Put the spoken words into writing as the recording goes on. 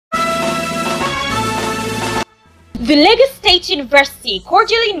The Lagos State University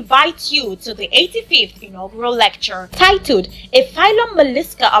cordially invites you to the 85th Inaugural Lecture titled A PHYLUM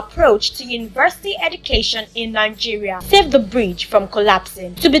MOLLUSCA Approach to University Education in Nigeria, Save the Bridge from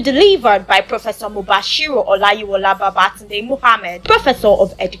Collapsing, to be delivered by Professor MubashiruOlayiwolaBabatunde MOHAMMED, Professor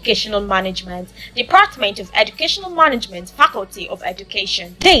of Educational Management, Department of Educational Management, Faculty of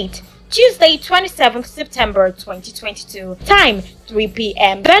Education. Date: Tuesday, 27th September 2022. Time: 3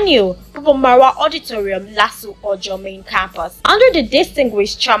 p.m. Venue: BubaMarwa Auditorium, LASU Ojo Main Campus. Under the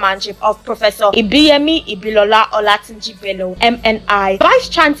distinguished chairmanship of Professor Ibiyemi Ibilola Olatunji Bello, MNI, Vice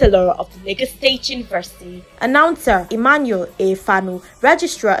Chancellor of the Lagos State University. Announcer: Emmanuel A. Fanu,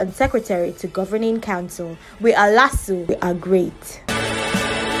 Registrar and Secretary to Governing Council. We are LASU, we are great.